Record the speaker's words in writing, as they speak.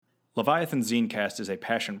Leviathan Zinecast is a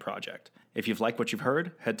passion project. If you've liked what you've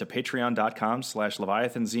heard, head to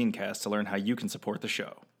patreon.com/Leviathan Zinecast to learn how you can support the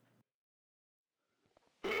show.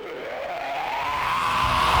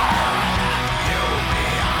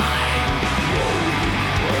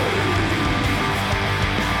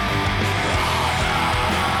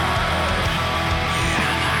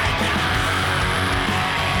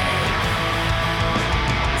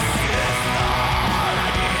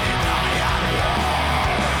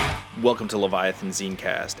 Welcome to Leviathan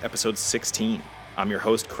Zinecast, episode 16. I'm your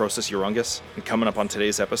host, Croesus Urungus, and coming up on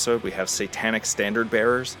today's episode, we have Satanic Standard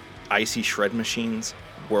Bearers, Icy Shred Machines,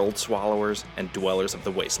 World Swallowers, and Dwellers of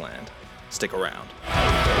the Wasteland. Stick around.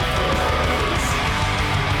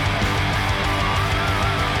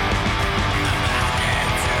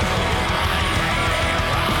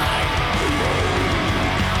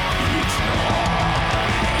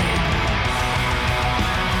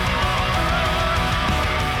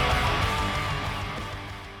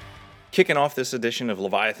 Kicking off this edition of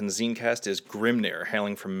Leviathan Zinecast is Grimnir,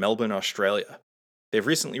 hailing from Melbourne, Australia. They've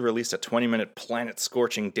recently released a 20-minute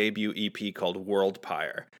planet-scorching debut EP called World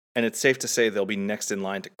Pyre, and it's safe to say they'll be next in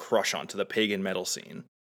line to crush onto the pagan metal scene.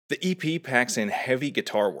 The EP packs in heavy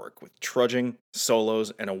guitar work with trudging,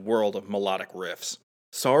 solos, and a world of melodic riffs.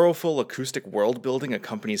 Sorrowful acoustic world-building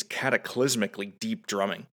accompanies cataclysmically deep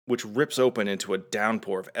drumming, which rips open into a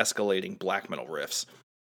downpour of escalating black metal riffs.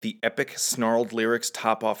 The epic, snarled lyrics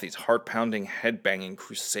top off these heart-pounding, head-banging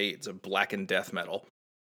crusades of blackened death metal.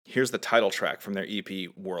 Here's the title track from their EP,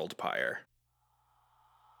 World Pyre.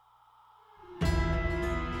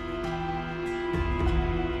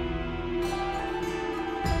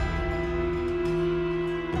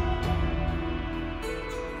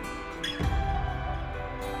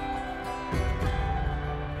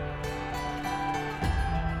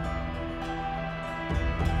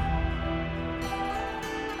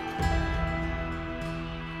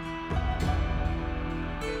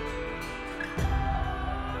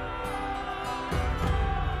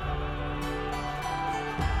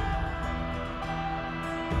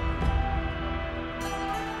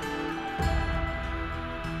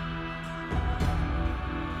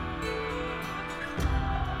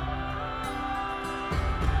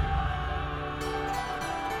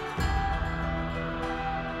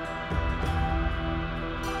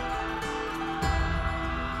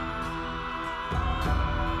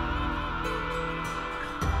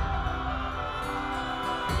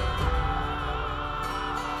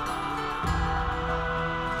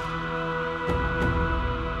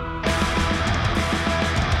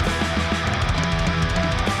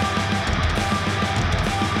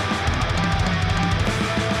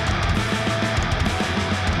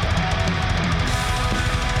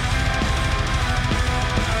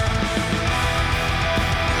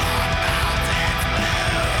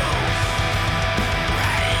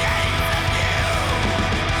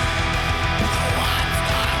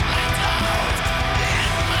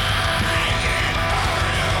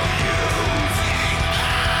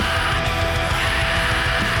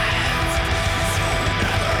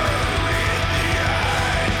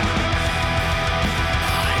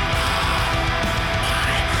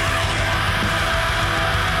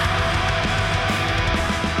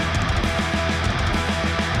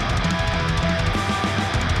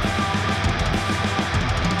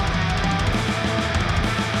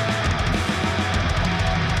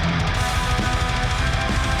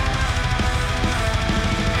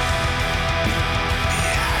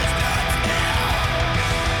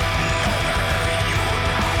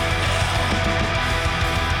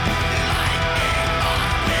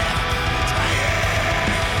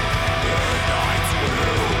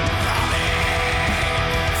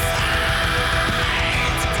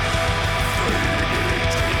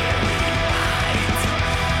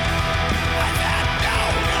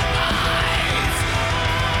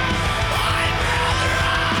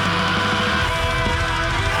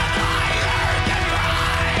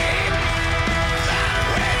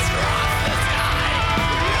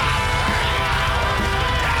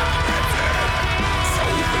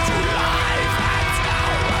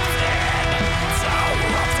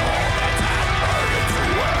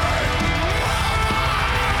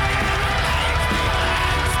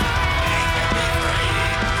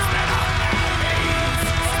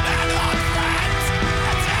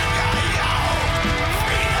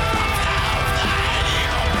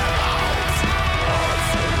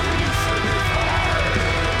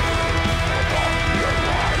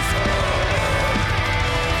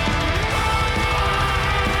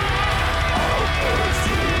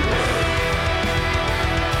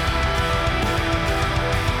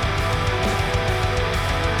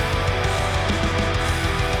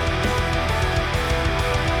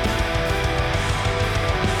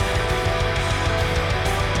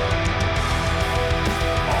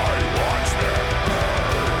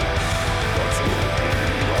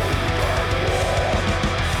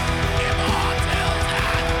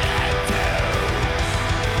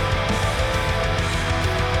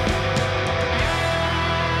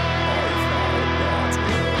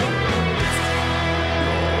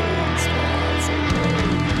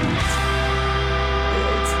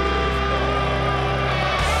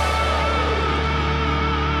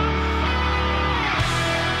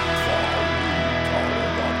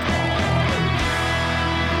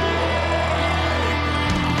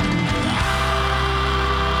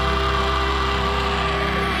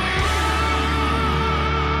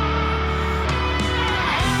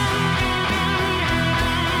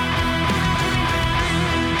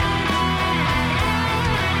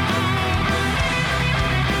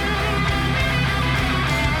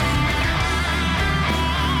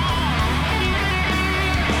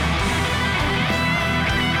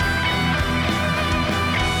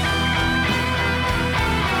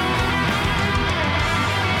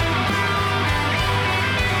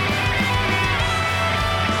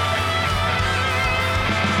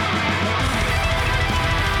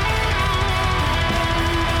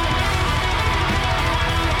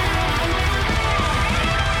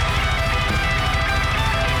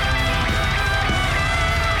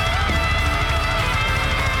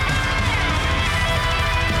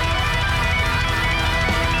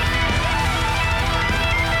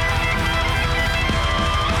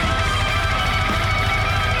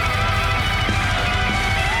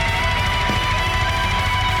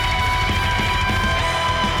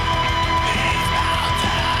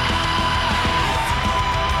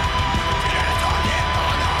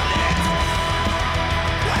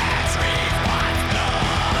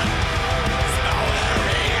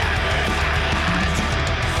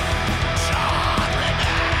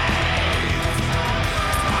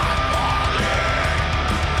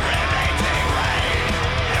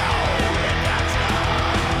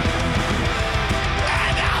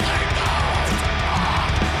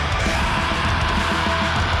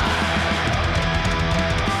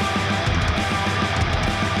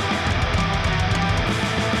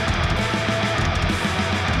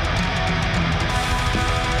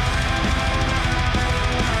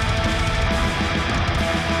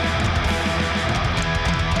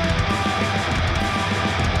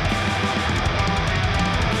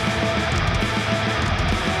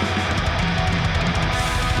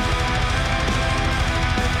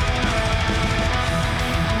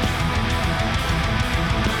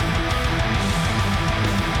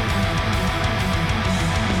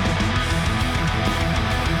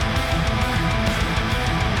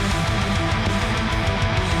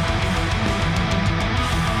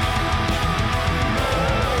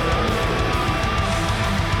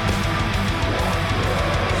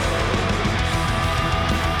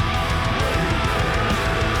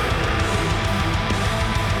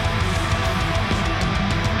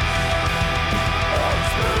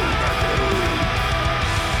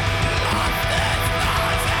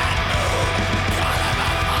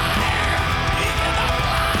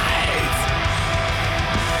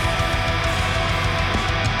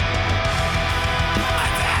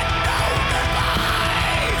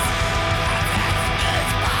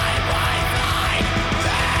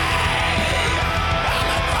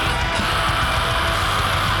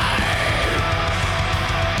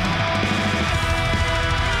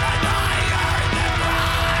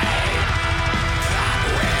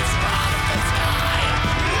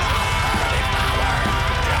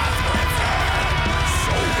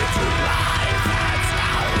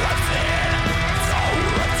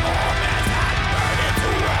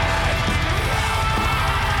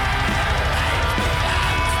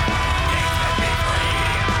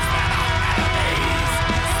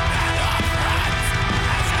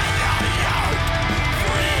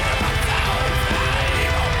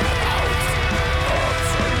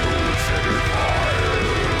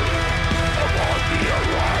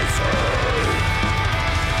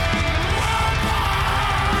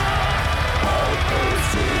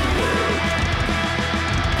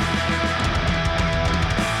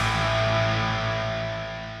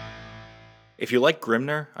 If you like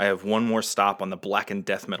Grimner, I have one more stop on the blackened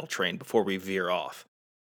death metal train before we veer off.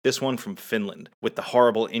 This one from Finland, with the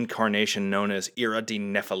horrible incarnation known as Ira di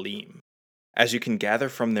Nephilim. As you can gather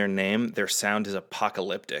from their name, their sound is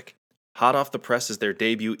apocalyptic. Hot off the press is their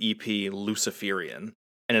debut EP, Luciferian,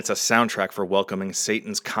 and it's a soundtrack for welcoming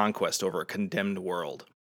Satan's conquest over a condemned world.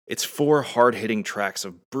 It's 4 hard-hitting tracks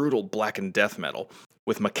of brutal blackened death metal,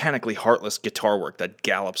 with mechanically heartless guitar work that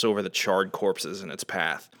gallops over the charred corpses in its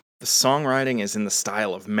path. The songwriting is in the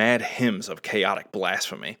style of mad hymns of chaotic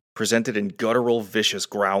blasphemy, presented in guttural, vicious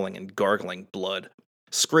growling and gargling blood.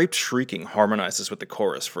 Scraped shrieking harmonizes with the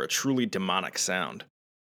chorus for a truly demonic sound.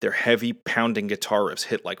 Their heavy, pounding guitar riffs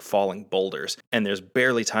hit like falling boulders, and there's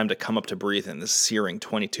barely time to come up to breathe in this searing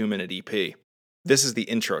 22-minute EP. This is the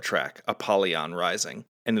intro track, Apollyon Rising,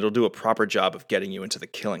 and it'll do a proper job of getting you into the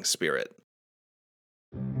killing spirit.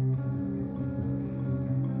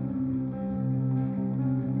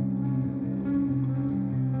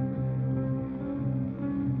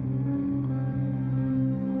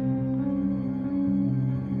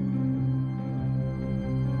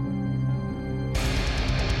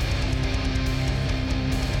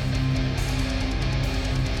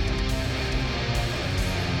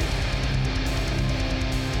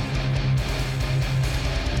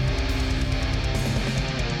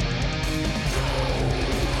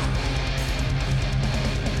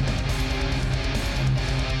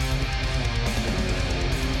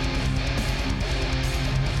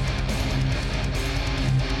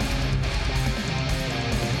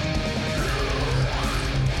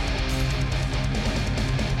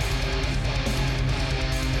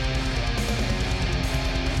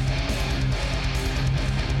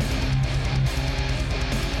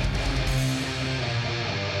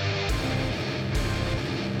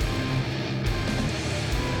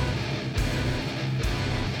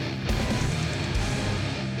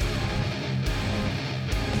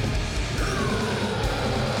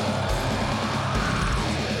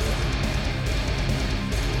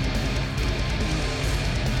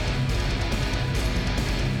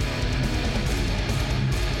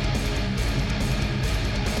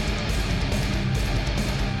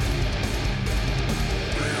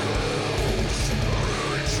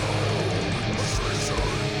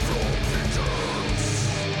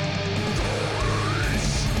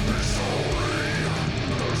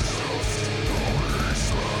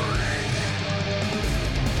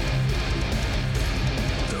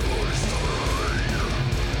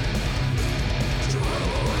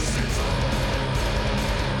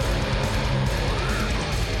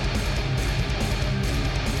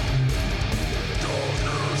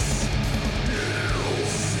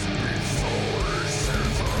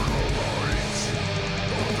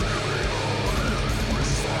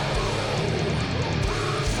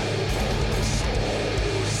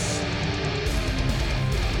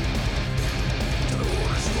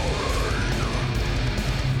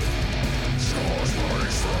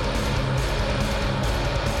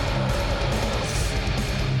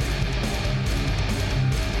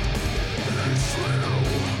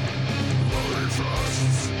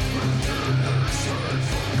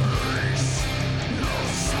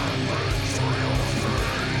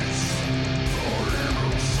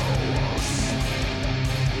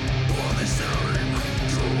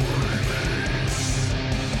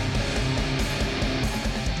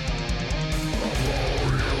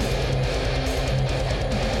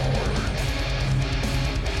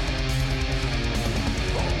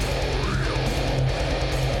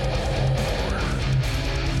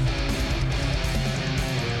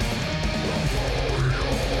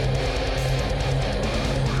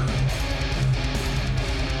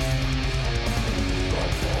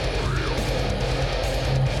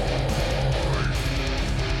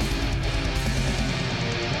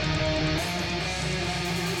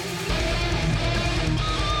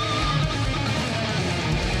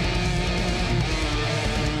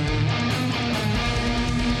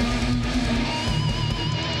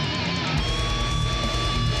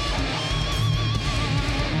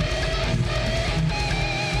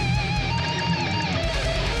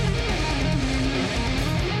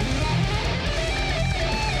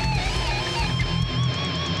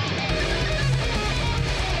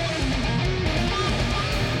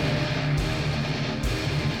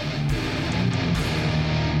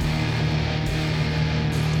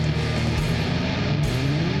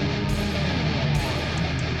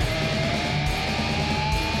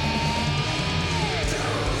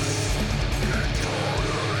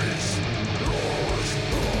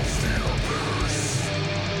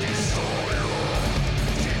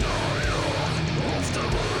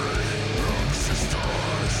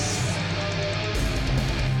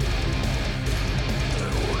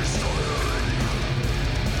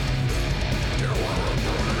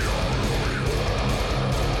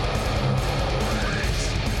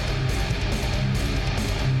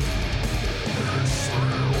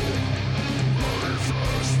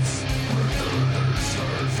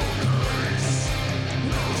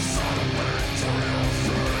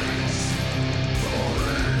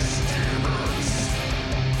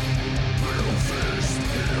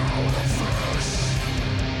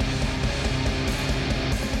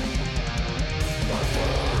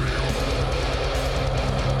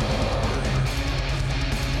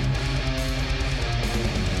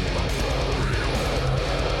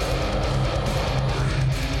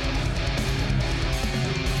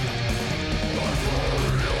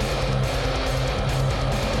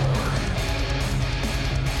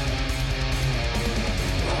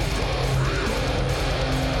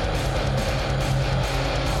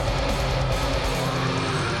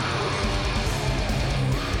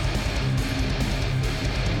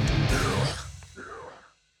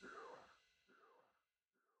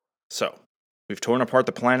 So, we've torn apart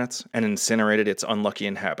the planets and incinerated its unlucky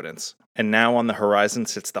inhabitants. And now on the horizon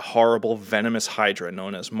sits the horrible, venomous Hydra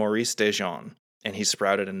known as Maurice Dejean, and he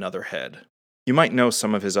sprouted another head. You might know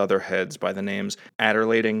some of his other heads by the names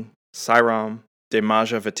Adderlading, Cyrom,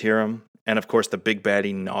 Demaja Vatirum, and of course the big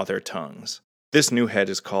baddie Gnaw Their Tongues. This new head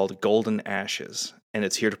is called Golden Ashes, and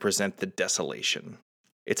it's here to present the Desolation.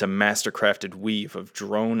 It's a mastercrafted weave of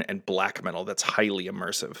drone and black metal that's highly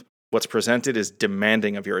immersive. What's presented is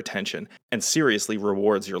demanding of your attention and seriously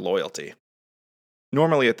rewards your loyalty.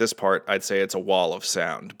 Normally at this part, I'd say it's a wall of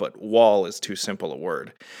sound, but wall is too simple a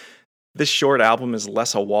word. This short album is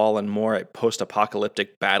less a wall and more a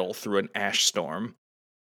post-apocalyptic battle through an ash storm.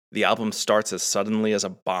 The album starts as suddenly as a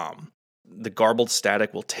bomb. The garbled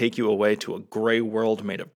static will take you away to a gray world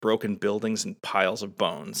made of broken buildings and piles of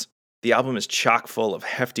bones. The album is chock full of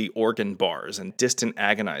hefty organ bars and distant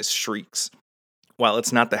agonized shrieks. While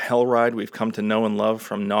it's not the hell ride we've come to know and love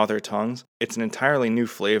from Gnaw Their Tongues, it's an entirely new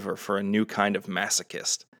flavor for a new kind of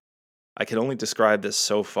masochist. I can only describe this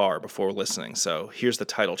so far before listening, so here's the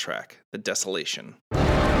title track, The Desolation.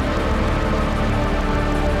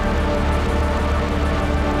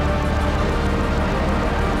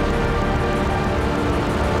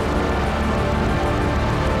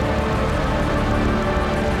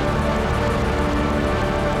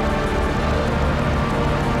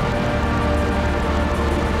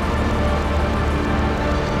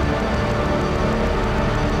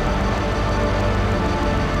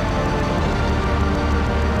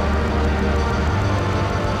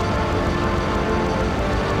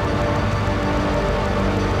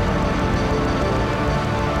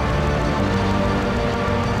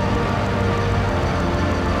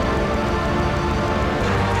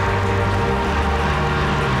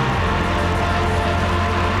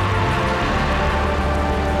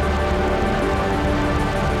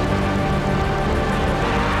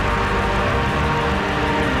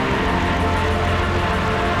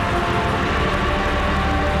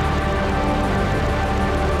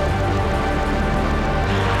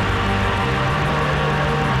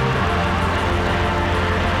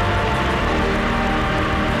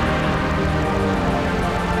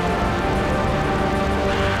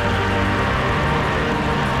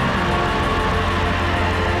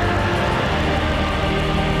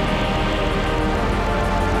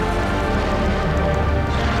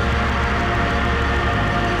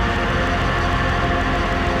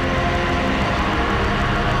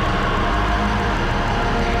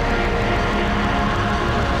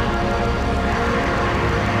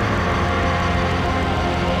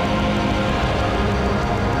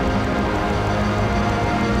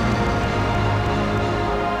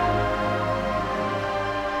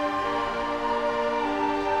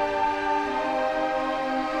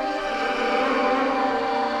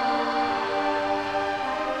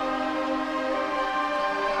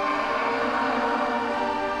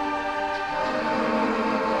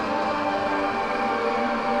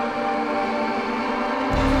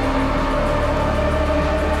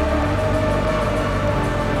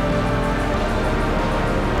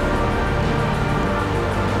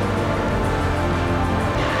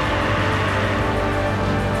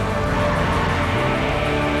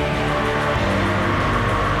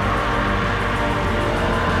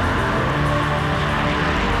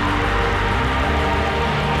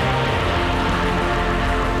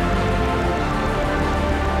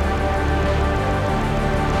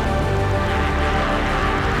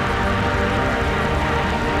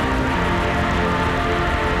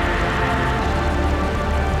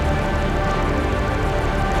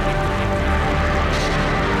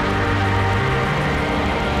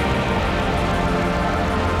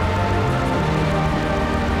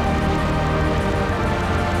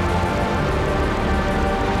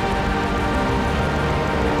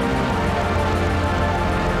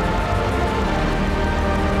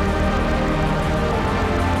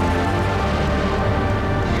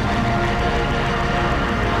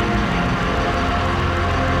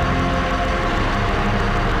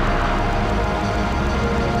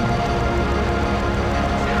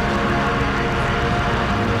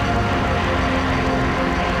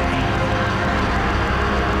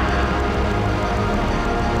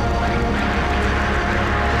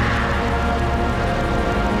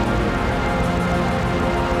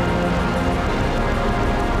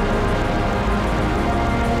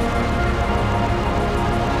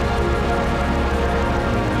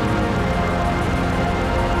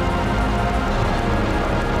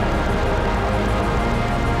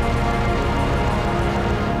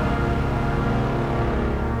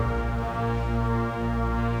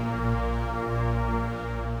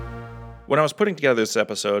 When I was putting together this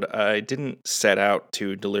episode, I didn't set out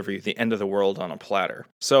to deliver you the end of the world on a platter,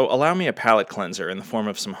 so allow me a palate cleanser in the form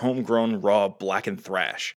of some homegrown raw blackened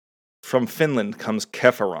thrash. From Finland comes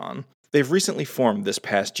Kefaron. They've recently formed this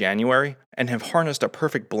past January, and have harnessed a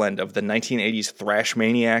perfect blend of the 1980s thrash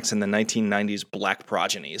maniacs and the 1990s black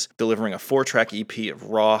progenies, delivering a 4-track EP of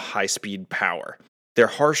raw, high-speed power. Their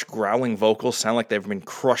harsh, growling vocals sound like they've been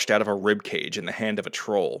crushed out of a ribcage in the hand of a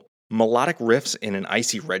troll. Melodic riffs in an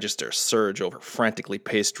icy register surge over frantically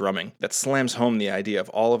paced drumming that slams home the idea of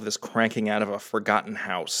all of this cranking out of a forgotten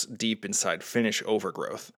house deep inside Finnish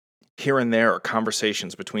overgrowth. Here and there are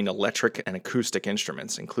conversations between electric and acoustic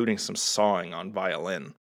instruments, including some sawing on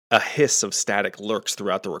violin. A hiss of static lurks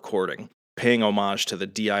throughout the recording, paying homage to the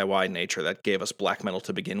DIY nature that gave us black metal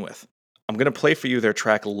to begin with. I'm going to play for you their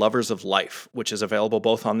track Lovers of Life, which is available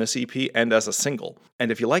both on this EP and as a single. And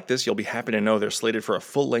if you like this, you'll be happy to know they're slated for a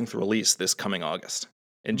full-length release this coming August.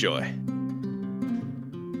 Enjoy.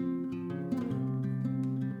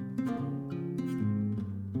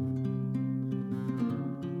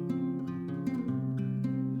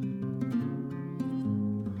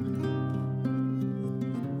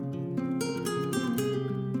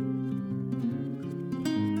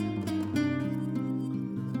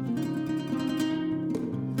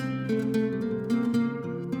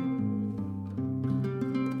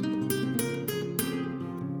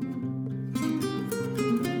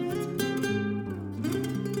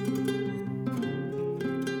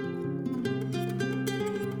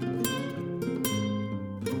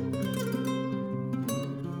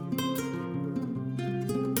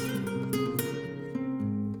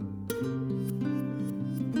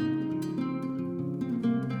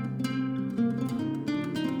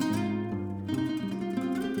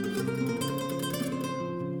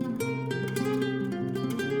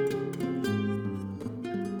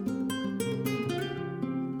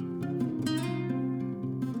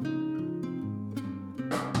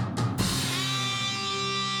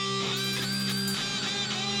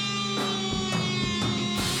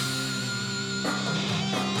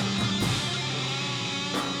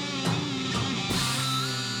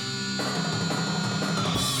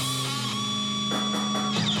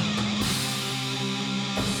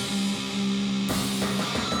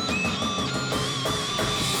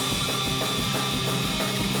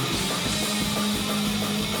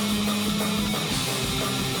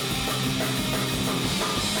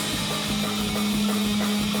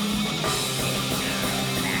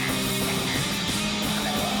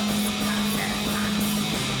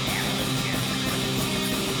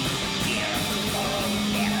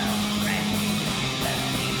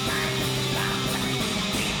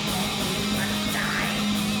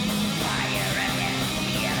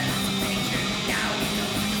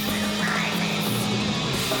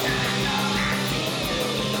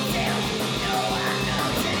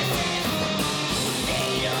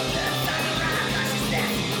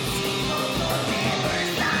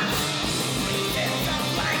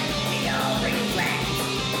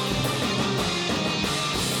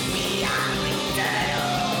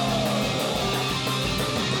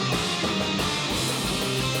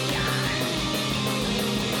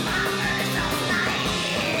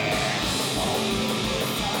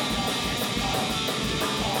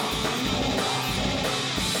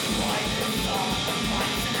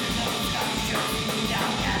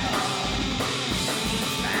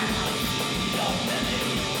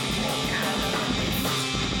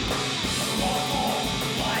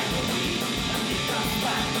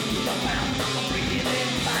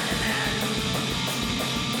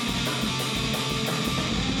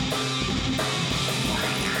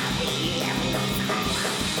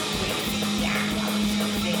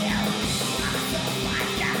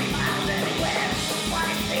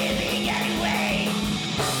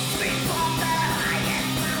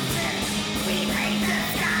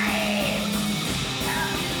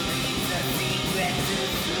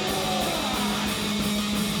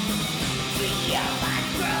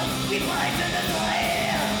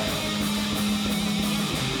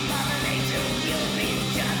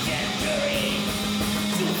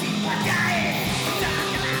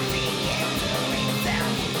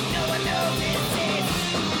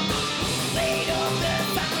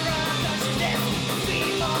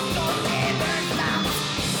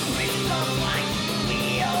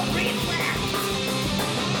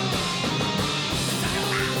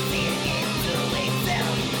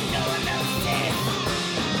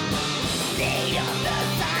 Of the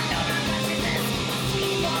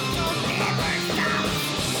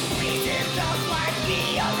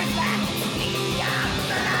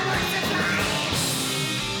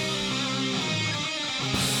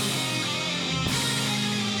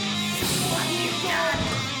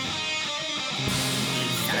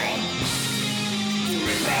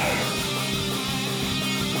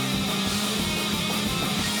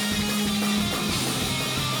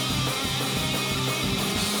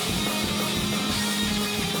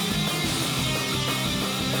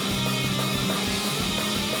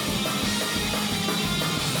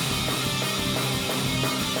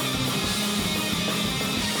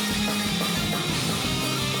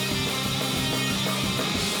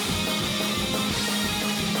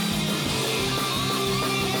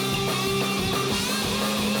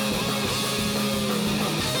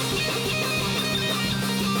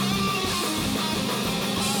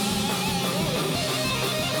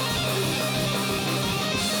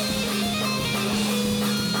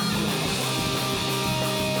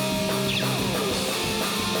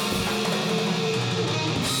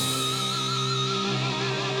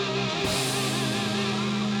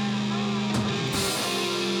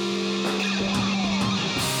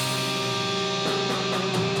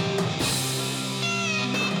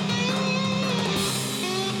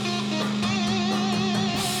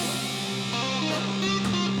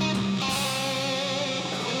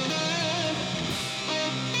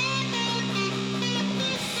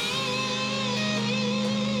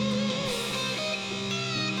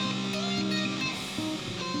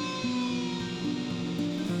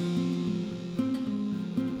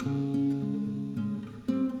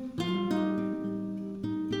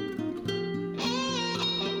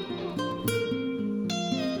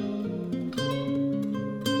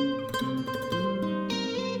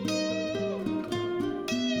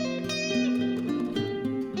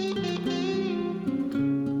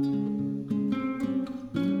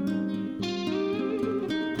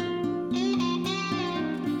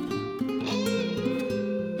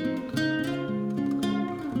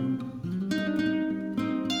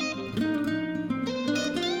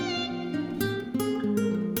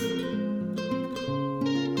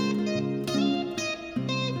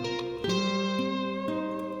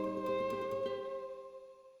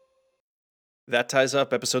That ties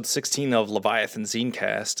up episode 16 of Leviathan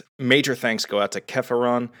Zenecast. Major thanks go out to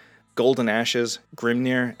Kepharon, Golden Ashes,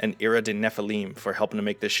 Grimnir, and Ira de Nephilim for helping to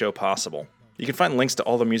make this show possible. You can find links to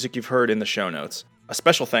all the music you've heard in the show notes. A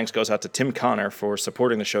special thanks goes out to Tim Connor for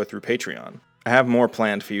supporting the show through Patreon. I have more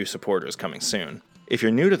planned for you supporters coming soon. If you're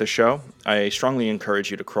new to the show, I strongly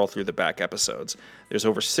encourage you to crawl through the back episodes. There's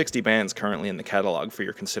over 60 bands currently in the catalog for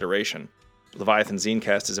your consideration. Leviathan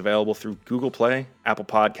Zenecast is available through Google Play, Apple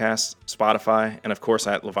Podcasts, Spotify, and of course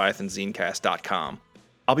at leviathanzenecast.com.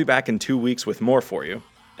 I'll be back in 2 weeks with more for you,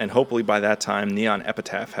 and hopefully by that time Neon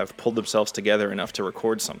Epitaph have pulled themselves together enough to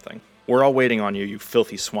record something. We're all waiting on you, you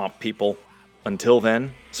filthy swamp people. Until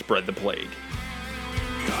then, spread the plague.